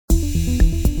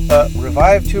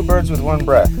Revive two birds with one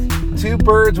breath. Two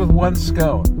birds with one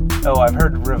scone. Oh, I've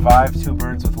heard revive two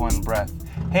birds with one breath.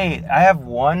 Hey, I have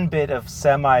one bit of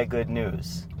semi-good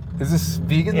news. Is this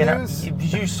vegan news?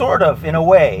 You sort of, in a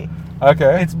way.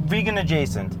 Okay. It's vegan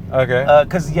adjacent. Okay.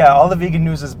 Because, all the vegan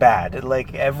news is bad.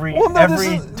 Like, every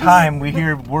time we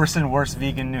hear worse and worse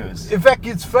vegan news. In fact,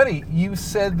 it's funny. You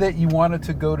said that you wanted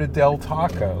to go to Del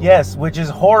Taco. Yes, which is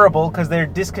horrible because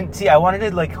they're See, I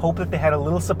wanted to, hope that they had a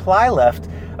little supply left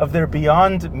of their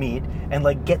Beyond meat and,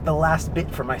 get the last bit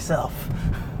for myself.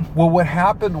 Well, what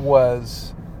happened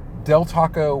was Del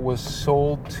Taco was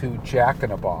sold to Jack in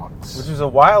a Box. Which was a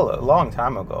long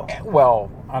time ago.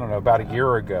 Well, I don't know, about a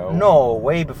year ago. No,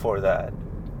 way before that.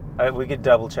 We could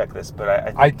double check this, but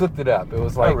I looked it up. It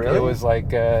was like really? It was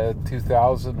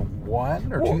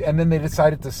 2001 or two, and then they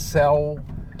decided to sell.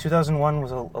 2001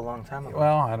 was a long time ago.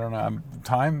 Well, I don't know.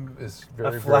 Time is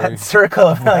very a flat very circle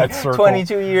of flat circle.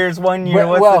 22 years, 1 year.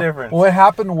 What's the difference? What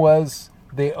happened was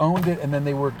they owned it, and then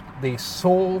they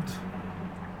sold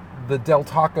the Del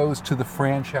Tacos to the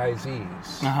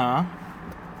franchisees. Uh-huh.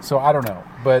 So I don't know,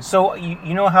 but so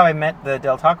you know how I met the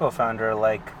Del Taco founder?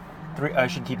 I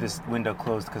should keep this window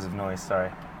closed because of noise.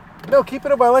 Sorry. No, keep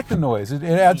it up. I like the noise. It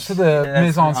adds to the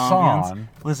mise en scène.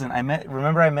 Listen, I met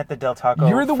the Del Taco.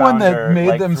 You're the one that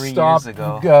made them 3 stop years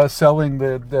ago. selling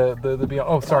the Beyond.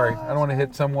 Oh, sorry, I don't want to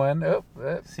hit someone.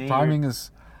 See, timing is.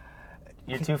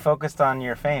 You're too focused on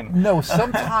your fame. No,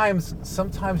 sometimes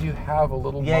you have a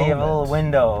little moment. You have a little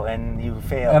window and you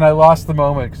fail. And I lost the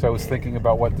moment because I was thinking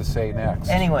about what to say next.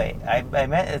 Anyway, I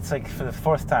met, it's for the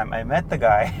fourth time, I met the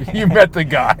guy. You met the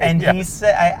guy. And he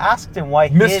said, I asked him why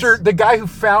the guy who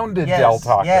founded Del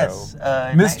Taco. Yes.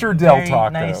 Mr. Del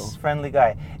Taco. Nice, friendly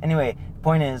guy. Anyway,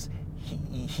 point is,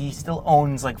 he still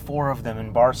owns 4 of them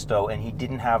in Barstow, and he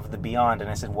didn't have the Beyond. And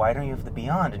I said, why don't you have the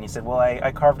Beyond? And he said, well,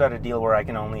 I carved out a deal where I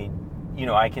can only...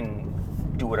 I can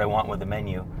do what I want with the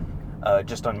menu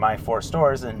just on my 4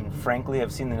 stores, and frankly,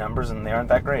 I've seen the numbers, and they aren't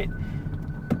that great.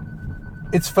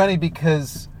 It's funny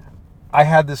because I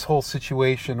had this whole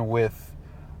situation with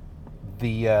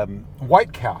the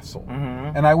White Castle,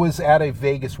 and I was at a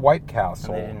Vegas White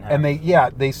Castle, and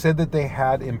they said that they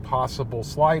had Impossible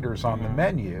sliders on the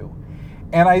menu.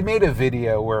 And I made a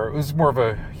video where it was more of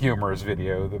a humorous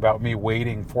video about me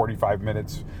waiting 45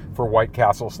 minutes for White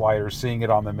Castle sliders, seeing it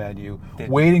on the menu,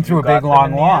 waiting through a big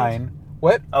long line.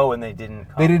 What? Oh, and they didn't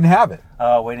come. They didn't have it.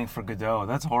 Waiting for Godot.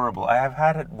 That's horrible. I have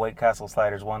had White Castle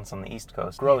sliders once on the East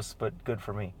Coast. Gross, but good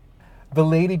for me. The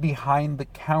lady behind the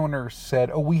counter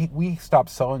said, we stopped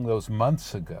selling those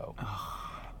months ago.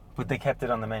 But they kept it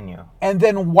on the menu. And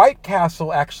then White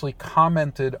Castle actually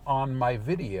commented on my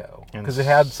video because it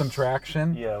had some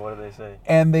traction. Yeah, what did they say?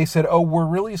 And they said, we're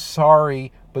really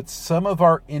sorry, but some of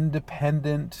our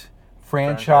independent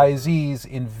franchisees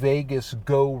in Vegas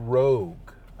go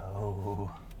rogue.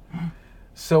 Oh.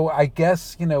 So I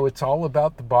guess, it's all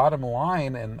about the bottom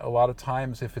line. And a lot of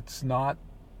times if it's not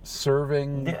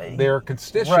serving their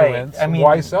constituents,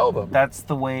 why sell them? That's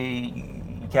the way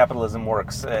capitalism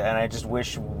works, and I just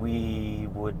wish we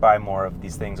would buy more of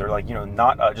these things, or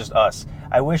not just us.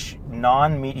 I wish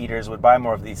non-meat eaters would buy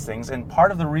more of these things, and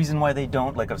part of the reason why they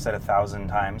don't, like I've said 1,000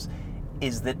 times,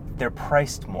 is that they're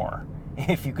priced more.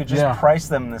 If you could just price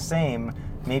them the same,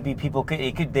 maybe people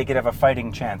they could have a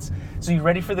fighting chance. So you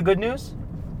ready for the good news?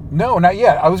 No, not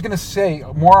yet. I was going to say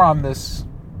more on this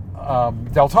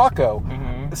Del Taco.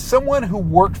 Mm-hmm. Someone who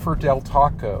worked for Del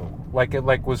Taco,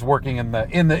 was working in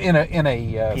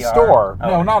a store.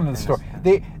 No, not in the store.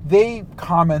 They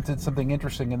commented something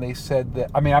interesting, and they said that,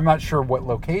 I'm not sure what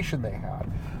location they had,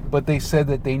 but they said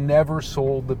that they never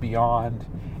sold the Beyond,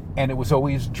 and it was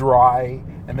always dry,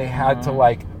 and they had to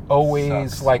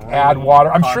always add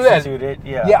water. I'm sure that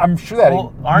I'm sure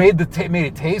that made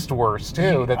it taste worse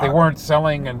too. That they weren't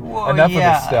selling enough of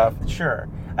this stuff. Sure.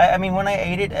 I mean, when I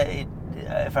ate it,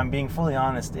 if I'm being fully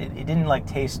honest, it didn't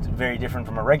taste very different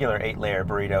from a regular 8-layer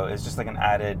burrito. It's just an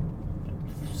added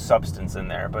substance in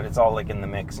there, but it's all in the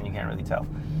mix, and you can't really tell.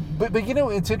 But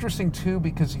it's interesting too,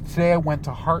 because today I went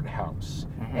to Hart House,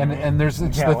 and there's the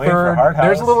wait for third. Hart House.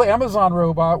 There's a little Amazon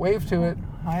robot. Wave to it.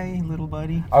 Hi, little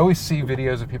buddy. I always see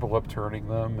videos of people upturning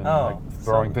them and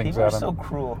throwing things at them. People are so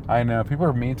cruel. I know. People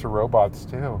are mean to robots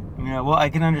too. Yeah, well,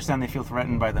 I can understand they feel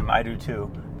threatened by them. I do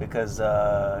too, because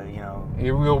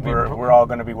we're all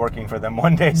going to be working for them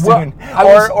one day soon,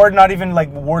 or not even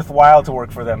worthwhile to work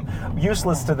for them,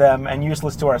 useless to them and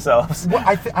useless to ourselves. Well,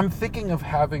 I'm thinking of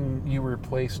having you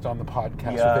replaced on the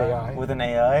podcast with AI. With an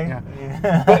AI.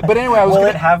 Yeah. But anyway, will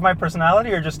it have my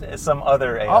personality or just some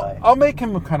other AI? I'll make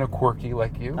him kind of quirky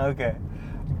like you. Okay.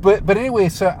 But anyway,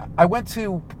 so I went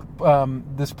to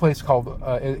this place called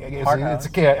Hart House.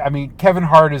 I mean, Kevin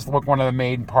Hart is one of the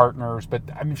main partners, but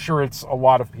I'm sure it's a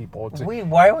lot of people. Wait,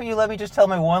 why won't you let me just tell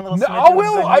my one little? No, I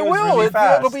will. Really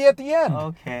it'll be at the end.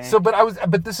 Okay. So,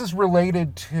 but this is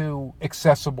related to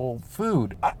accessible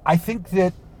food. I think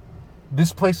that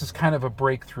this place is kind of a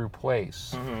breakthrough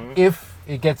place if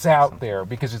it gets out there,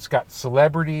 because it's got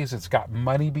celebrities, it's got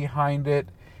money behind it,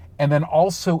 and then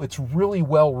also it's really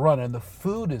well run and the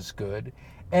food is good.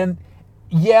 And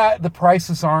yeah, the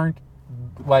prices aren't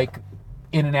like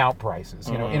In-N-Out prices.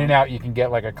 You know, In-N-Out you can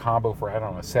get like a combo for, I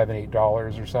don't know,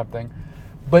 $7-8 or something.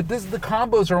 But the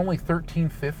combos are only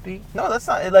 $13.50. No, that's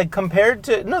not like compared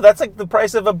to. No, that's like the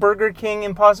price of a Burger King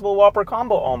Impossible Whopper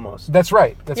combo almost. That's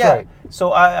right. That's right.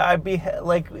 So I'd be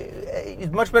like,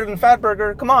 it's much better than Fat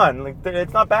Burger. Come on, like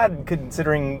it's not bad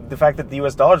considering the fact that the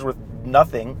U.S. dollar's worth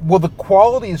nothing. Well, the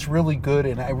quality is really good,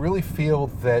 and I really feel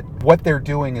that what they're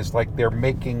doing is like they're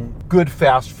making good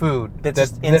fast food that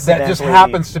just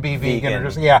happens to be vegan. Or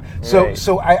just, yeah. So right.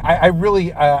 So I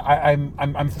really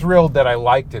I'm thrilled that I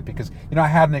liked it, because I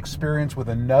had an experience with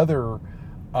another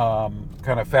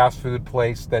kind of fast food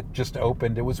place that just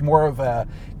opened. It was more of a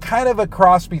kind of a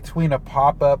cross between a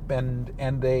pop-up and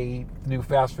a new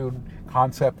fast food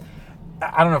concept.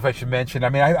 I don't know if I should mention. I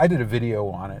mean, I did a video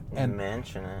on it. And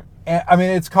mention it. And, I mean,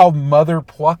 it's called Mother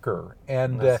Plucker,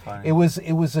 and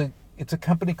it's a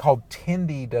company called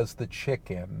Tindy does the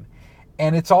chicken,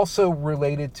 and it's also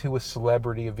related to a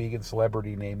vegan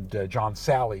celebrity named John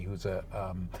Sally, who's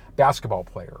a basketball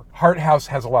player. Hart House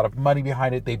has a lot of money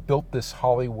behind it. They built this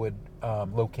Hollywood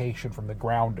location from the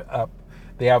ground up.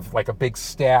 They have like a big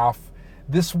staff.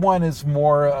 This one is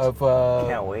more of a...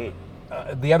 Can't wait.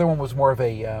 The other one was more of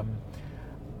a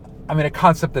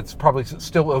concept that's probably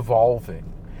still evolving.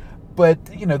 But,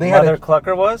 they Mother had... Mother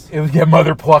Clucker was? It was, yeah,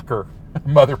 Mother Plucker.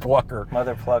 Mother Plucker.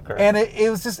 Mother Plucker. And it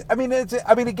was just,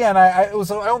 again, I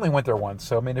only went there once.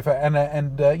 So,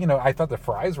 I thought the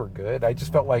fries were good. I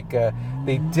just felt like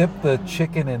they dipped the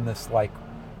chicken in this, like,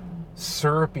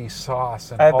 syrupy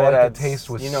sauce. And all I could taste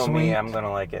was sweet. Me, I'm going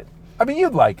to like it. I mean,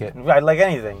 you'd like it. I'd like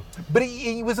anything. But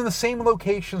he was in the same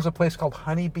location as a place called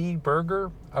Honeybee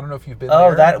Burger. I don't know if you've been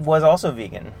there. Oh, that was also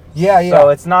vegan. Yeah. So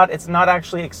it's not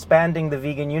actually expanding the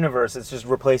vegan universe. It's just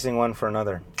replacing one for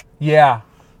another. Yeah.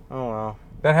 Oh, well.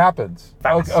 That happens.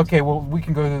 Fast. Okay, well, we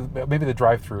can go to maybe the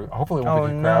drive-thru. Hopefully it won't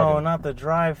be too crowded. Oh, no, not the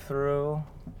drive-thru.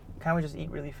 Can't we just eat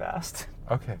really fast?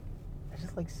 Okay. I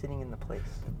just like sitting in the place.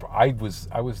 I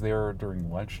was there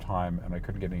during lunchtime, and I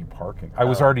couldn't get any parking. I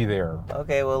was already there.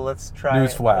 Okay, well, let's try.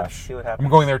 Newsflash. Let's see what happens.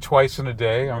 I'm going there twice in a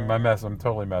day. I'm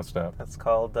totally messed up. That's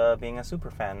called being a super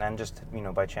fan, and just,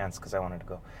 by chance, because I wanted to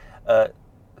go.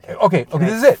 Okay,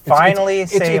 this is it. Finally,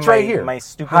 it's right here. My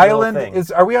stupid Highland little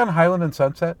thing. Are we on Highland and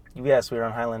Sunset? Yes, we're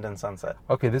on Highland and Sunset.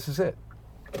 Okay, this is it.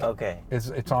 Okay.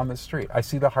 It's on this street. I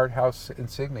see the Hart House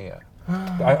insignia.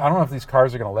 I don't know if these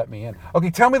cars are going to let me in.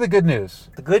 Okay, tell me the good news.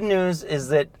 The good news is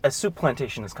that a soup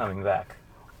plantation is coming back.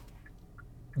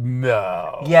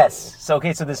 No. Yes. So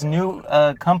this new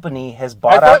company has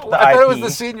bought up the IP. I thought it was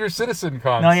the senior citizen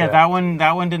concept. No, yeah, that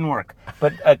one didn't work.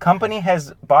 But a company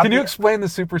has bought. Can you explain the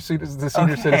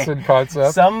senior citizen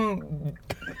concept? Some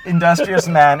industrious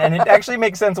man, and it actually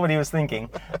makes sense what he was thinking,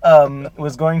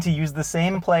 was going to use the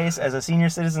same place as a senior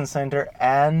citizen center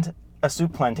and a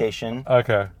soup plantation.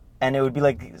 Okay. And it would be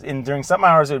like, during some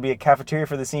hours it would be a cafeteria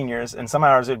for the seniors, and some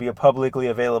hours it would be a publicly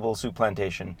available soup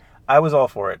plantation. I was all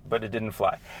for it, but it didn't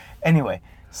fly. Anyway,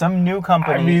 some new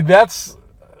company... I mean,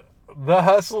 the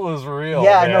hustle is real.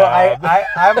 Yeah, man. no,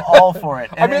 I'm all for it.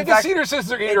 And I guess senior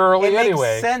citizens eat early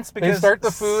anyway. It makes sense because they start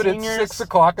the food at 6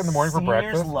 o'clock in the morning for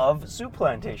breakfast. Seniors love soup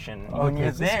plantation when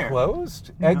you're there. Is this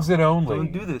closed? Exit only.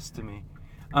 Don't do this to me.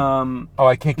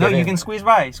 I can't get in. No, you can squeeze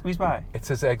by. It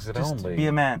says exit only. Be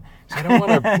a man. I don't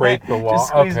want to break the law.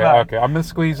 Okay. I'm going to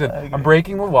squeeze it. Okay. I'm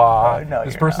breaking the law. No,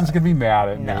 this person's going to be mad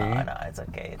at me. No, it's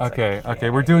okay. Okay.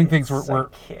 We're doing things. We're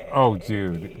Oh,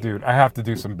 dude. I have to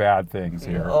do some bad things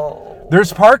here. Oh.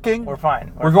 There's parking. We're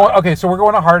fine. We're going. Okay, so we're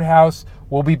going to Hart House.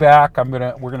 We'll be back.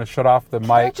 We're gonna shut off the mic.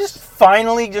 Can I just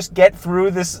finally get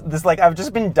through this like I've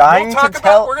just been dying to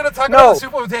tell. We're gonna talk about the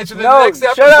supplementation in the next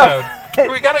episode. Shut up.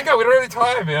 We gotta go. We don't have any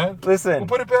time, man. Listen. We'll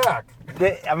put it back.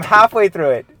 I'm halfway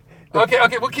through it.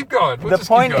 Okay, we'll keep going. We'll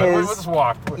point is... We'll just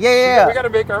walk. Yeah. We gotta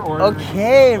make our order.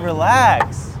 Okay,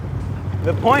 relax.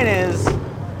 The point is...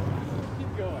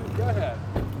 Keep going. Go ahead.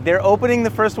 They're opening the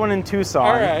first one in Tucson.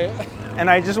 All right. And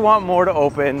I just want more to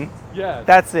open. Yeah.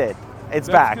 That's it. It's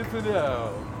back. That's good to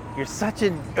know. You're such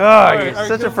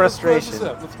a frustration.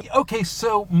 Okay,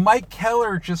 so Mike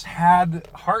Keller just had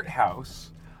Hart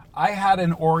House. I had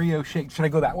an Oreo shake. Should I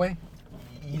go that way?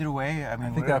 either way, I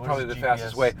mean, I think that's probably the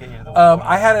fastest way.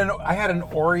 I had an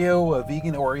a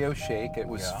vegan Oreo shake. It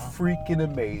was freaking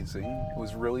amazing. It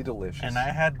was really delicious. And I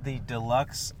had the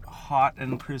deluxe hot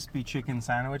and crispy chicken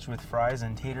sandwich with fries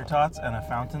and tater tots and a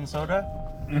fountain soda.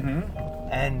 Mm-hmm.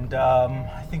 And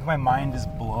I think my mind is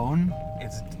blown.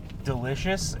 It's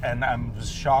delicious, and I'm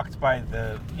just shocked by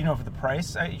for the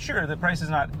price. Sure, the price is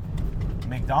not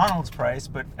McDonald's price,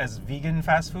 but as vegan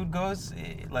fast food goes,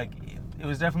 it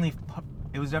was definitely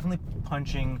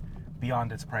punching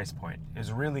beyond its price point. It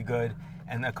was really good,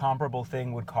 and a comparable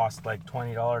thing would cost like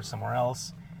 $20 somewhere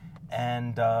else.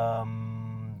 And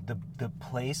the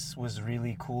place was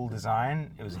really cool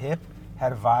design. It was hip,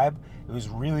 had a vibe. It was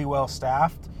really well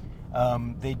staffed.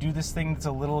 They do this thing that's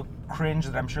a little cringe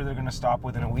that I'm sure they're going to stop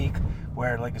within a week,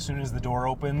 where like as soon as the door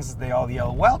opens, they all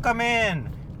yell "Welcome in!"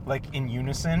 like in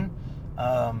unison.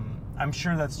 I'm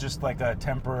sure that's just like a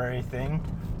temporary thing.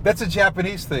 That's a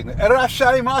Japanese thing.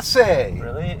 Erashaimase.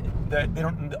 Really? They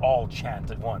don't all chant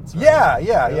at once. Right? Yeah.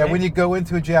 Really? Yeah. When you go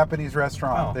into a Japanese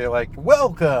restaurant, they're like,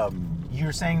 "Welcome."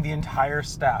 You're saying the entire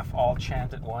staff all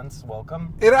chant at once,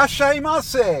 welcome?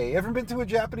 Erashaimase. Ever been to a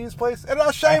Japanese place?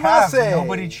 Erashaimase. I have.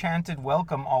 Nobody chanted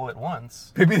welcome all at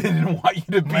once. Maybe they didn't want you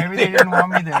to be there. Maybe they didn't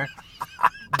want me there.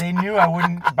 They knew I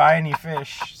wouldn't buy any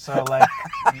fish, so like...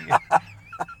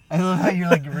 I love how you're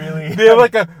like really...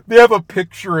 They have a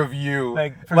picture of you,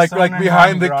 like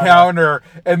behind the counter,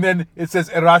 and then it says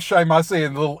Erashaimase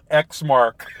and a little X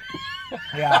mark.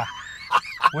 Yeah.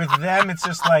 With them, it's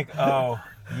just like, oh...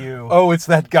 You. Oh, it's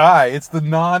that guy. It's the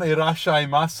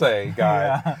non-Erashaimase guy.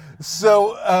 Yeah.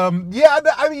 So, I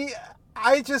mean,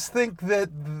 I just think that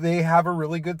they have a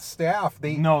really good staff.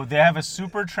 They have a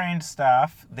super trained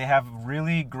staff. They have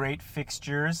really great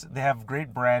fixtures. They have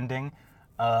great branding.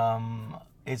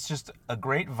 It's just a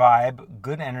great vibe,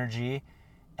 good energy,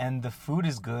 and the food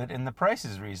is good, and the price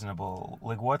is reasonable.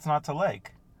 Like, what's not to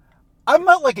like? I'm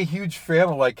not like a huge fan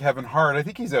of like Kevin Hart. I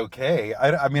think he's okay.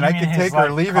 I mean, I could take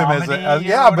or leave him as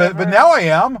but now I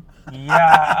am.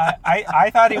 Yeah,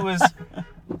 I thought he was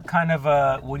kind of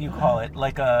a, what do you call it?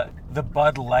 Like the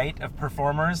Bud Light of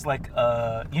performers. Like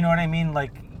you know what I mean?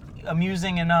 Like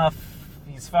amusing enough.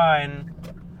 He's fine.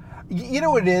 You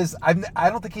know what it is? I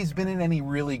don't think he's been in any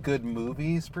really good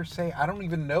movies per se. I don't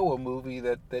even know a movie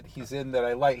that he's in that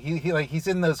I like. He's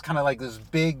in those kind of like those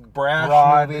big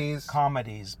brash movies,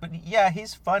 comedies. But yeah,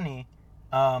 he's funny.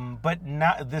 But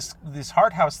now this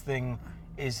Hart House thing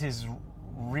is his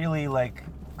really like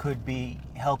could be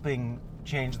helping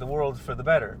change the world for the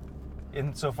better,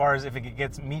 insofar as if it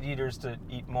gets meat eaters to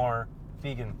eat more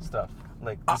vegan stuff.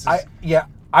 Like this is,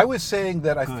 I was saying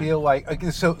that I feel like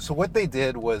so what they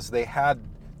did was they had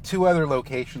two other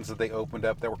locations that they opened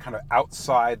up that were kind of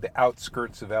outside the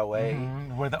outskirts of LA.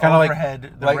 Mm-hmm. Where the kind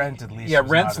overhead, the rent at least. Yeah,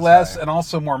 rent's less and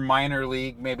also more minor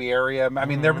league maybe area. I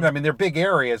mean they're big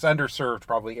areas, underserved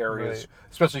probably areas, right.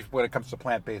 Especially when it comes to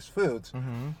plant-based foods.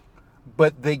 Mm-hmm.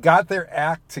 But they got their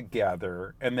act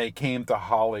together and they came to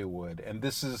Hollywood, and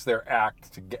this is their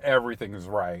act. Everything is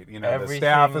right. You know, the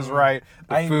staff is right,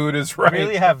 the food is right.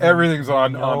 Really have everything's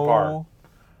on par.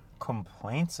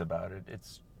 Complaints about it.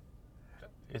 It's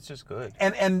just good.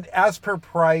 And as per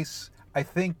price, I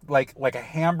think like a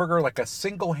hamburger, like a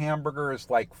single hamburger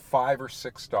is like $5 or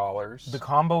 $6. The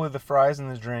combo with the fries and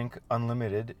the drink,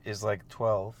 unlimited, is like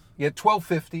 $12. Yeah,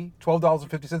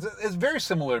 $12.50. It's very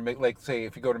similar to like say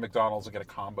if you go to McDonald's and get a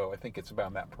combo. I think it's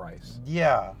about that price.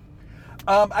 Yeah.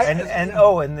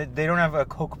 And they don't have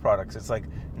Coke products. It's like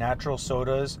natural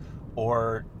sodas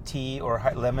or tea or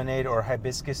lemonade or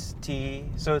hibiscus tea.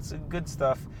 So it's good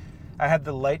stuff. I had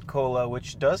the light cola,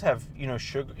 which does have,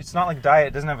 sugar. It's not like diet.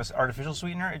 It doesn't have an artificial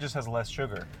sweetener. It just has less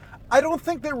sugar. I don't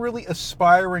think they're really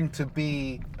aspiring to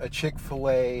be a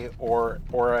Chick-fil-A or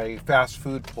a fast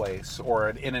food place or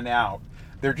an In-N-Out.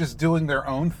 They're just doing their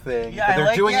own thing, but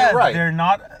they're doing it right. They're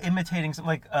not imitating something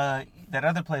like that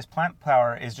other place, Plant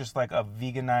Power, is just like a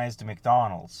veganized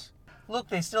McDonald's. Look,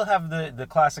 they still have the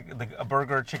classic, a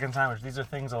burger, chicken sandwich. These are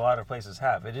things a lot of places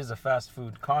have. It is a fast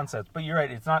food concept, but you're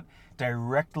right. It's not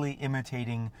directly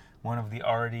imitating one of the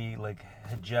already like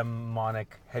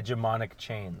hegemonic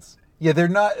chains. Yeah, they're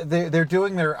not. They're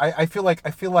doing their. I feel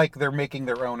like they're making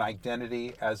their own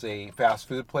identity as a fast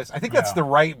food place. I think that's the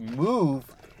right move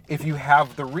if you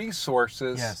have the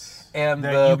resources and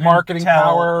the marketing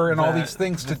power and all these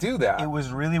things to do that. It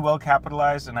was really well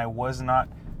capitalized, and I was not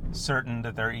certain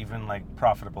that they're even like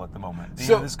profitable at the moment.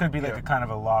 So this could be like a kind of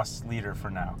a lost leader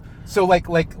for now. So like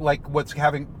what's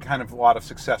having kind of a lot of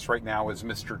success right now is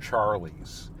Mr.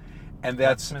 Charlie's, and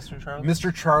that's Mr. Charlie's.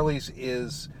 Mr. Charlie's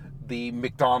is the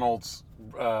McDonald's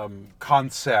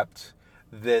concept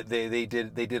that they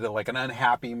did like an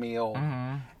unhappy meal,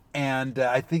 And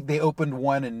I think they opened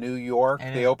one in New York.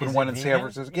 And they opened one in vegan? San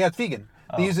Francisco. Yeah, it's vegan.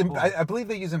 They use, cool. I believe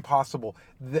they use Impossible.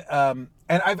 And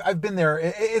I've been there.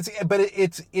 It's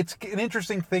an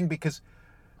interesting thing because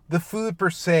the food per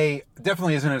se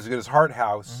definitely isn't as good as Hart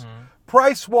House. Mm-hmm.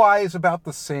 Price wise, about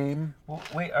the same. Well,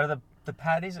 wait, are the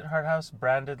patties at Hart House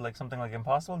branded like something like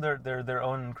Impossible? They're their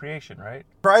own creation, right?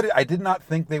 Tried it. I did not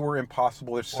think they were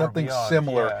Impossible. There's something beyond,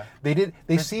 similar. yeah.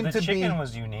 They seem to be. The chicken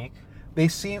was unique. They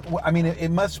seem. I mean,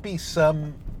 it must be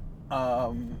some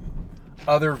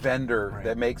other vendor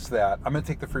that makes that. I'm going to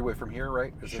take the freeway from here,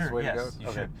 right? Is this the way to go?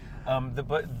 You should.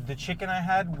 The chicken I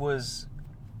had was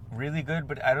really good,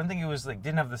 but I don't think it was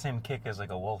didn't have the same kick as like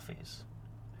a Wolfie's.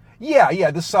 Yeah.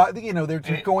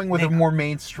 They're going with a more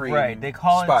mainstream. Right. They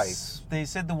call spice. They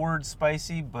said the word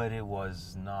spicy, but it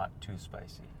was not too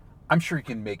spicy. I'm sure you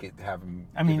can make it have them.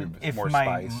 I mean, if more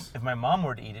spice. my mom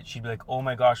were to eat it, she'd be like, "Oh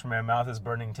my gosh, my mouth is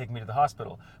burning. Take me to the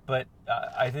hospital." But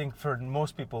I think for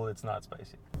most people, it's not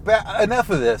spicy. But enough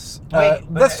of this.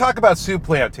 Let's talk about Soup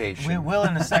Plantation. We will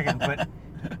in a second, but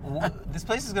this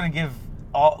place is going to give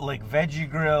all Veggie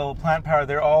Grill, Plant Power.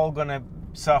 They're all going to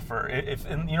suffer. If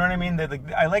you know what I mean.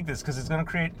 I like this because it's going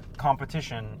to create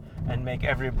competition and make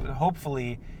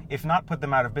hopefully, if not put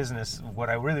them out of business. What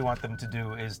I really want them to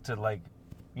do is to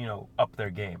up their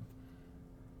game.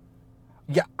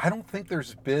 Yeah, I don't think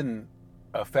there's been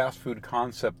a fast food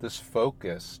concept this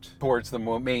focused towards the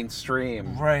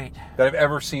mainstream that I've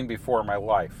ever seen before in my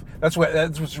life. That's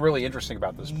what's really interesting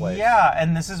about this place. Yeah,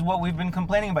 and this is what we've been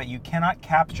complaining about. You cannot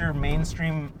capture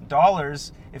mainstream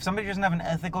dollars. If somebody doesn't have an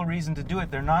ethical reason to do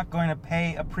it, they're not going to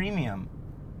pay a premium.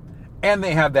 And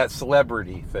they have that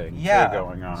celebrity thing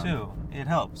going on too. It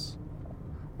helps.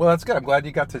 Well, that's good. I'm glad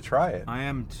you got to try it.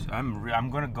 I'm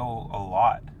going to go a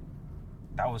lot.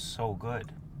 That was so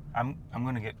good. I'm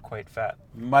going to get quite fat.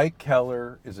 Mike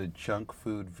Keller is a junk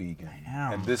food vegan. I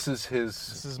am. And this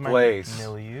is my place.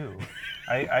 milieu.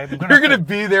 You're going to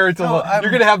be there until you're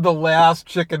going to have the last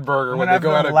chicken burger when they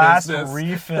go out of business. Last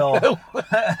refill.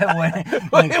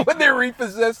 when they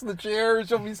repossess the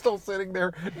chairs, you'll be still sitting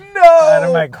there. No! Out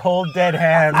of my cold dead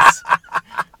hands.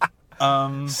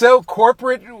 So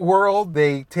corporate world,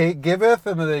 they giveth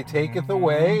and they taketh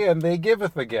away and they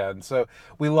giveth again. So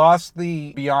we lost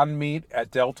the Beyond Meat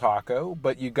at Del Taco,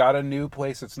 but you got a new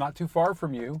place that's not too far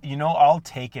from you. I'll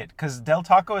take it because Del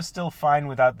Taco is still fine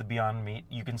without the Beyond Meat.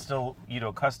 You can still,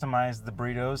 customize the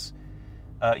burritos.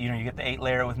 You get the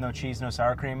 8-layer with no cheese, no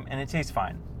sour cream, and it tastes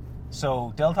fine.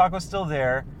 So Del Taco's still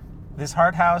there. This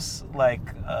Hart House,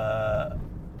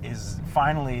 is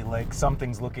finally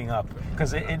something's looking up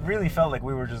because it really felt like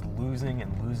we were just losing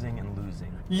and losing and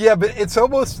losing. Yeah, but it's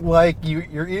almost like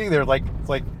you're eating there it's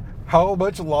like how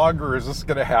much longer is this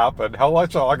going to happen? How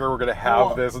much longer we're going to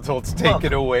have this until it's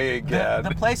taken away again?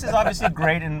 The place is obviously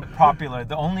great and popular.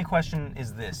 The only question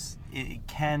is this: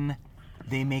 can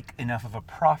they make enough of a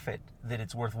profit that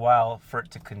it's worthwhile for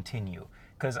it to continue?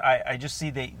 Because I just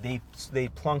see they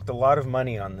plunked a lot of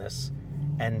money on this,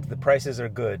 and the prices are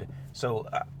good. So,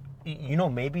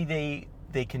 maybe they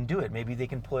can do it. Maybe they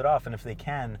can pull it off. And if they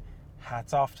can,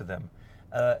 hats off to them.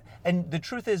 And the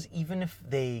truth is, even if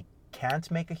they can't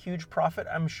make a huge profit,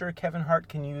 I'm sure Kevin Hart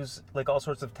can use all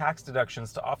sorts of tax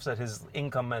deductions to offset his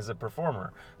income as a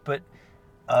performer. But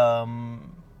I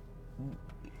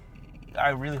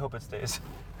really hope it stays.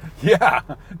 Yeah,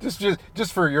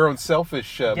 just for your own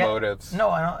selfish motives.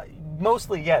 No,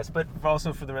 mostly yes, but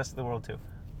also for the rest of the world too.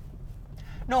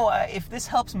 No, if this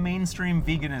helps mainstream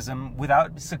veganism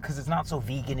because it's not so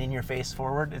vegan in your face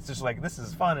forward, it's just this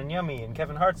is fun and yummy and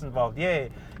Kevin Hart's involved, yay,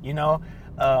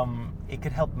 it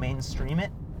could help mainstream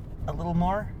it a little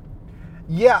more.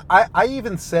 Yeah, I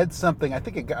even said something. I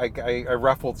think I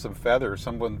ruffled some feathers.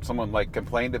 Someone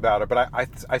complained about it, but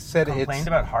I said complained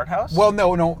about Hart House. Well,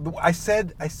 no. I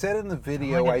said in the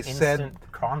video. I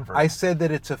said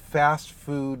that it's a fast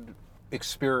food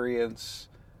experience.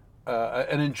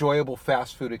 An enjoyable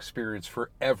fast food experience for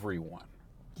everyone.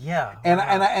 Yeah, and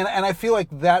I feel like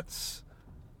that's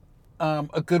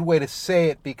a good way to say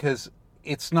it because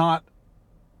it's not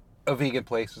a vegan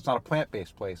place. It's not a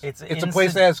plant-based place. It's a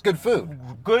place that has good food.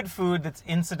 Good food that's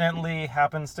incidentally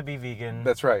happens to be vegan.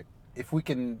 That's right. If we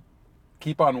can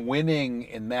keep on winning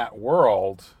in that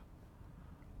world,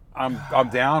 I'm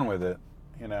down with it.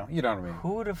 You know what I mean.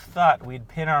 Who would have thought we'd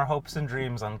pin our hopes and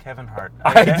dreams on Kevin Hart?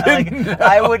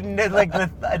 I wouldn't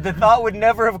the thought would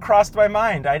never have crossed my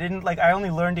mind. I didn't I only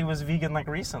learned he was vegan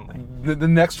recently. The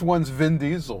next one's Vin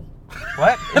Diesel.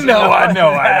 What? I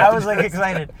know. I was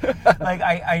excited.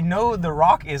 I know The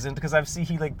Rock isn't because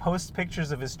he posts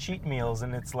pictures of his cheat meals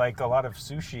and it's a lot of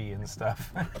sushi and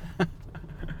stuff.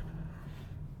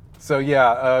 So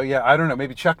yeah, I don't know.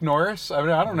 Maybe Chuck Norris. I mean,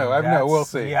 I don't know. I don't know. We'll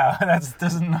see. Yeah, that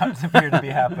does not appear to be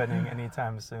happening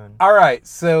anytime soon. All right.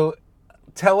 So,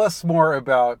 tell us more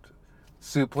about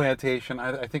Soup Plantation.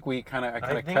 I think we kind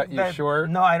of cut you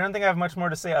short. No, I don't think I have much more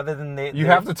to say other than you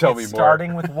have to tell me more.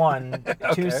 Starting with one,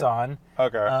 okay. Tucson.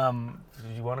 Okay.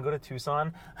 Do you want to go to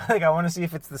Tucson? Like, I want to see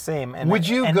if it's the same. And would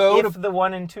you go if the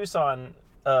one in Tucson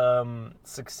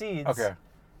succeeds? Okay.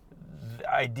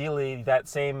 Ideally, that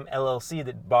same LLC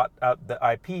that bought out the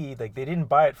IP, like they didn't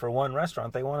buy it for one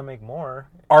restaurant. They want to make more.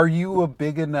 Are you a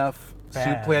big enough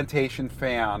Soup Plantation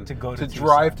fan to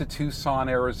drive to Tucson,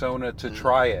 Arizona to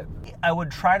try it? I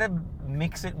would try to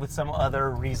mix it with some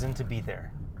other reason to be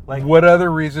there. Like, what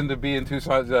other reason to be in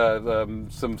Tucson?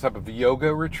 Some type of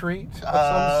yoga retreat of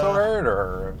some sort,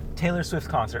 or Taylor Swift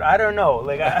concert? I don't know.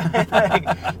 Like,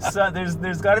 so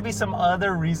there's got to be some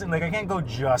other reason. Like, I can't go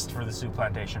just for the Soup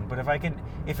Plantation, but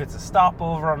if it's a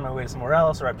stopover on my way to somewhere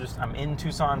else, or I'm in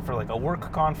Tucson for like a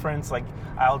work conference, like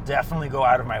I'll definitely go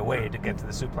out of my way to get to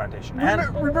the Soup Plantation.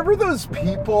 Remember those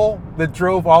people that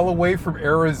drove all the way from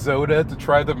Arizona to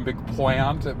try the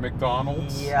McPlant at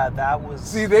McDonald's? Yeah, that was.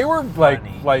 See, they were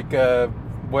funny. like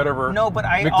whatever. No, but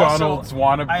I McDonald's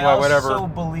also whatever.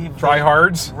 Believe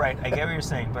tryhards. Right, I get what you're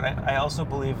saying, but I also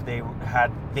believe they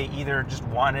either just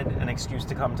wanted an excuse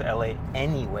to come to LA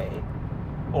anyway,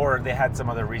 or they had some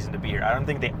other reason to be here. I don't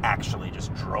think they actually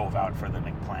just drove out for the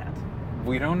McPlant.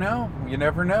 We don't know. You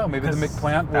never know. Maybe the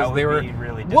McPlant was they were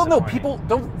really disappointing. Well, no, people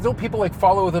don't people like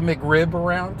follow the McRib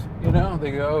around. You know,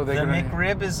 they go. The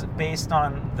McRib is based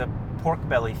on the pork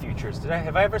belly futures.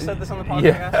 Have I ever said this on the podcast?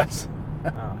 Yes.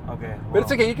 Oh, okay. Well, but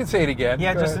it's okay. You can say it again.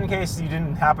 Yeah, just in case you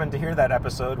didn't happen to hear that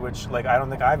episode, which like I don't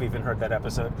think I've even heard that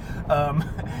episode.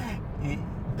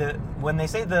 When they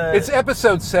say it's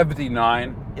episode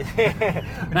 79.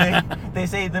 they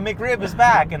say the McRib is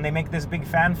back, and they make this big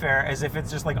fanfare as if it's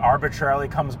just like arbitrarily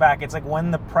comes back. It's like when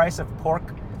the price of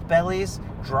pork bellies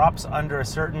drops under a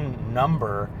certain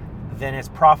number, then it's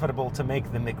profitable to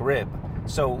make the McRib.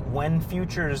 So when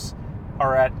futures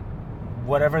are at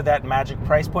whatever that magic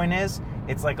price point is,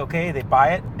 it's like, okay, they buy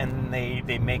it and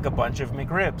they make a bunch of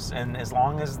McRibs, and as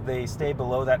long as they stay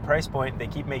below that price point, they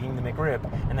keep making the McRib,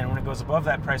 and then when it goes above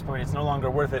that price point, it's no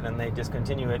longer worth it, and they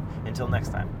discontinue it until next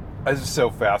time. This is so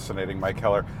fascinating, Mike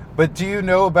Keller. But do you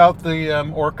know about the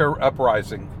Orca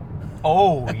uprising?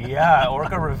 Oh yeah,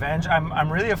 Orca revenge.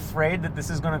 I'm really afraid that this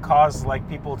is going to cause like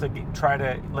people to try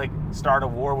to like start a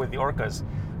war with the orcas.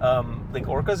 Like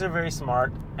orcas are very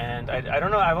smart, and I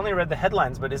don't know. I've only read the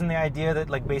headlines, but isn't the idea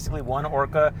that like basically one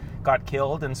orca got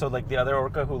killed, and so like the other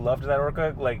orca who loved that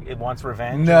orca, like it wants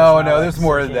revenge? No, there's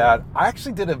more than that. I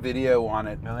actually did a video on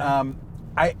it.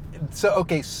 Really?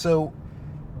 So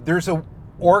there's a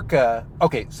orca.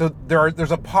 Okay, so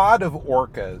there's a pod of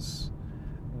orcas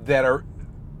that are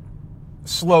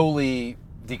slowly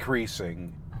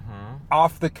decreasing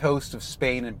off the coast of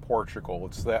Spain and Portugal.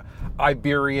 It's the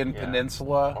Iberian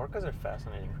Peninsula. Orcas are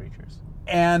fascinating creatures.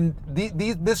 And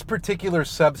this particular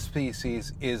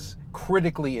subspecies is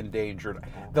critically endangered.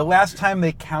 The last time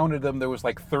they counted them, there was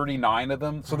like 39 of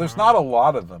them. So there's not a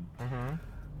lot of them.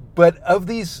 But of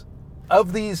these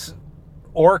orcas,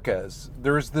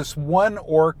 there's this one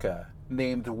orca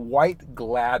named White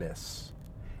Gladys.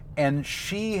 And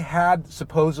she had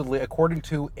supposedly, according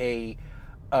to a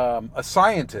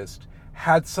scientist,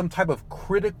 had some type of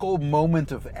critical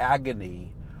moment of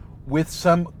agony with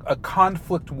a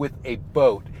conflict with a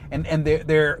boat, and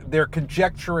they're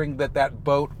conjecturing that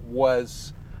boat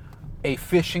was a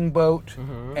fishing boat,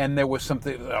 and there was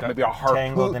something maybe a harpoon,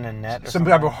 tangled in a net, some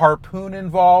type of harpoon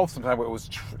involved. Sometimes it was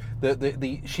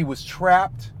she was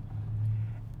trapped,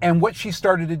 and what she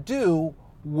started to do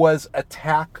was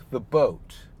attack the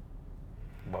boat.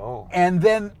 Whoa! And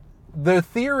then the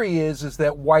theory is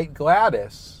that White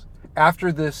Gladys,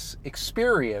 after this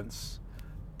experience,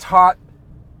 taught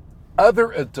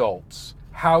other adults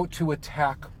how to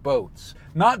attack boats.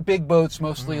 Not big boats,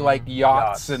 mostly like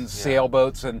yachts and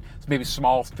sailboats and maybe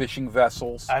small fishing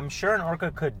vessels. I'm sure an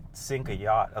orca could sink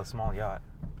a small yacht.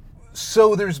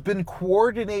 So there's been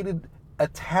coordinated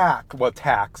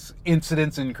attacks,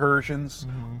 incidents, incursions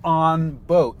on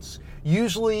boats.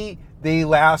 Usually they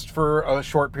last for a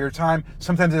short period of time.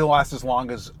 Sometimes they last as long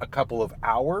as a couple of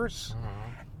hours.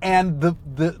 And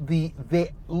they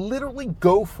literally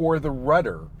go for the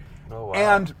rudder. Oh, wow.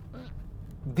 And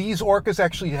these orcas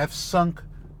actually have sunk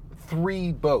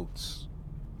 3 boats.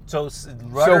 So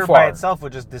rudder by itself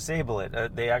would just disable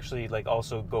it. They actually like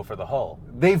also go for the hull.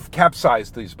 They've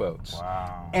capsized these boats.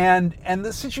 Wow. And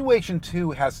the situation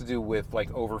too has to do with like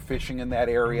overfishing in that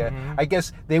area. I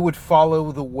guess they would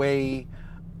follow the way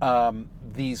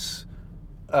these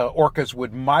orcas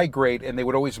would migrate, and they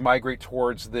would always migrate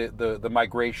towards the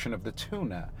migration of the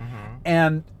tuna.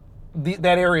 And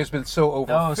that area has been so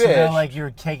overfished. Oh, so they're like,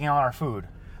 you're taking all our food.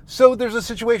 So there's a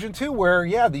situation too where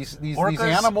these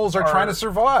animals are trying to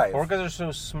survive. Orcas are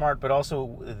so smart, but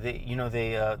also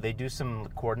they do some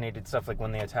coordinated stuff, like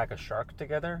when they attack a shark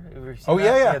together. Oh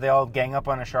yeah. They all gang up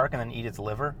on a shark and then eat its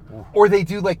liver. Ooh. Or they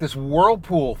do like this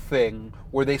whirlpool thing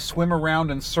where they swim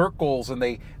around in circles and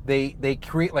they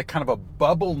create like kind of a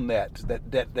bubble net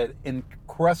that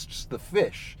encrusts the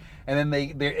fish. And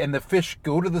then the fish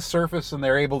go to the surface and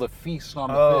they're able to feast on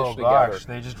the fish together. Oh gosh,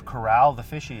 they just corral the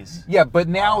fishies. Yeah, but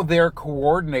now they're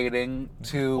coordinating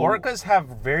to... Orcas have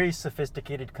very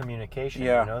sophisticated communication, you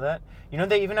know that? You know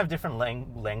they even have different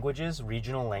languages,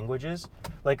 regional languages.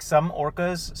 Like some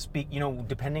orcas speak,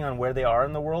 depending on where they are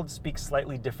in the world, speak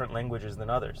slightly different languages than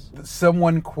others.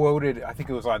 Someone quoted, I think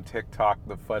it was on TikTok,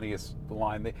 the funniest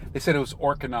line. They said it was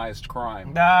organized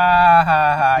crime.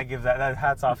 I give that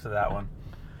hats off to that one.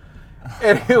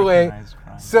 Anyway,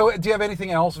 so do you have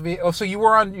anything else? So you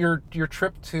were on your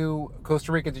trip to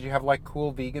Costa Rica. Did you have like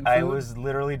cool vegan food? I was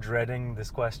literally dreading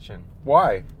this question.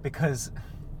 Why? Because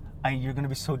you're going to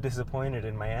be so disappointed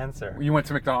in my answer. You went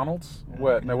to McDonald's?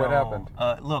 What? No, what happened?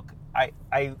 Look,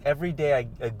 I every day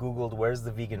I Googled where's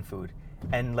the vegan food.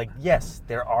 And like, yes,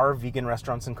 there are vegan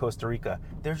restaurants in Costa Rica.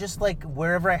 They're just like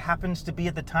wherever I happened to be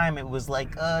at the time. It was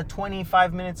like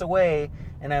 25 minutes away,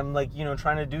 and I'm like,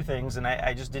 trying to do things, and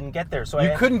I just didn't get there. So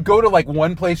you couldn't go to like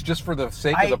one place just for the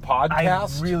sake of the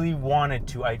podcast? I really wanted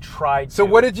to. I tried to. So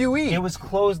what did you eat? It was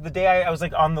closed the day I was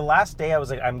like, on the last day, I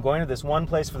was like, I'm going to this one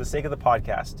place for the sake of the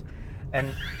podcast.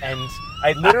 And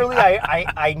I literally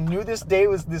I knew this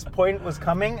point was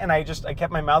coming, and I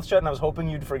kept my mouth shut, and I was hoping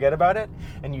you'd forget about it,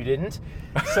 and you didn't.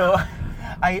 So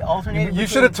I alternated. You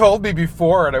should have told me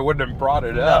before, and I wouldn't have brought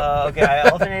it up. Okay, I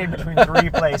alternated between 3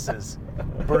 places: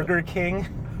 Burger King,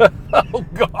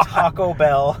 Taco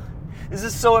Bell. This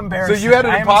is so embarrassing. So you had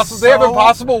an Impossible... They have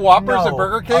Impossible Whoppers at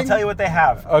Burger King? I'll tell you what they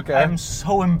have. Okay. I'm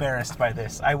so embarrassed by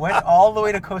this. I went all the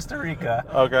way to Costa Rica,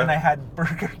 and I had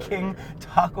Burger King,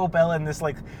 Taco Bell, and this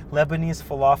like Lebanese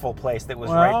falafel place that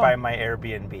was right by my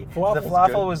Airbnb. The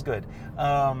falafel was good.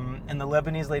 And the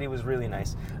Lebanese lady was really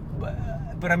nice.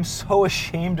 But I'm so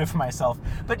ashamed of myself.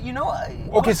 But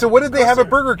okay, so what did they have at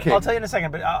Burger King? I'll tell you in a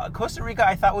second. But Costa Rica,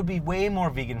 I thought would be way more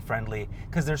vegan friendly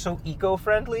because they're so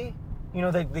eco-friendly.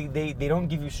 They don't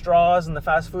give you straws in the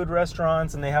fast food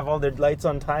restaurants, and they have all their lights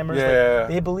on timers. Yeah.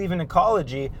 They believe in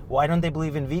ecology. Why don't they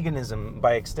believe in veganism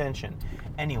by extension?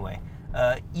 Anyway,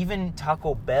 even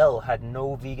Taco Bell had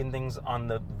no vegan things on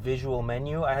the visual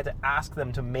menu. I had to ask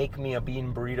them to make me a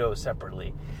bean burrito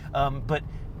separately. But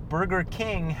Burger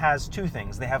King has 2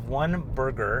 things. They have one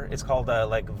burger. It's called a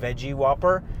veggie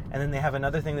Whopper, and then they have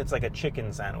another thing that's like a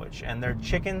chicken sandwich. And their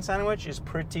chicken sandwich is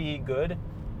pretty good.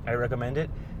 I recommend it.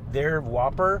 Their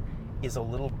Whopper is a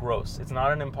little gross. It's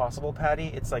not an Impossible patty.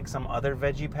 It's like some other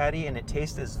veggie patty, and it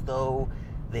tastes as though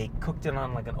they cooked it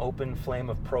on like an open flame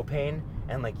of propane,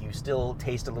 and like you still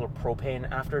taste a little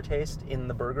propane aftertaste in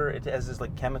the burger. It has this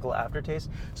like chemical aftertaste.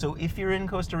 So if you're in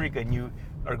Costa Rica and you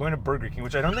are going to Burger King,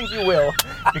 which I don't think you will,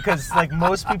 because like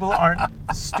most people aren't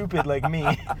stupid like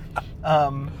me,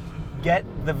 get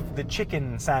the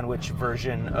chicken sandwich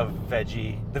version of the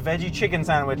veggie chicken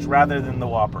sandwich rather than the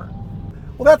Whopper.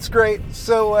 Well, that's great.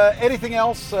 So anything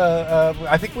else?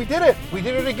 I think we did it. We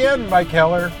did it again, Mike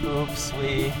Heller. Oops,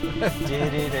 we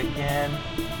did it again.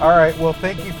 All right. Well,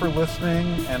 thank you for listening,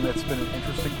 and it's been an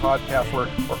interesting podcast. We're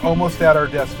almost at our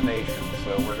destination,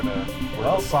 so we're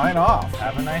gonna sign off.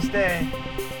 Have a nice day.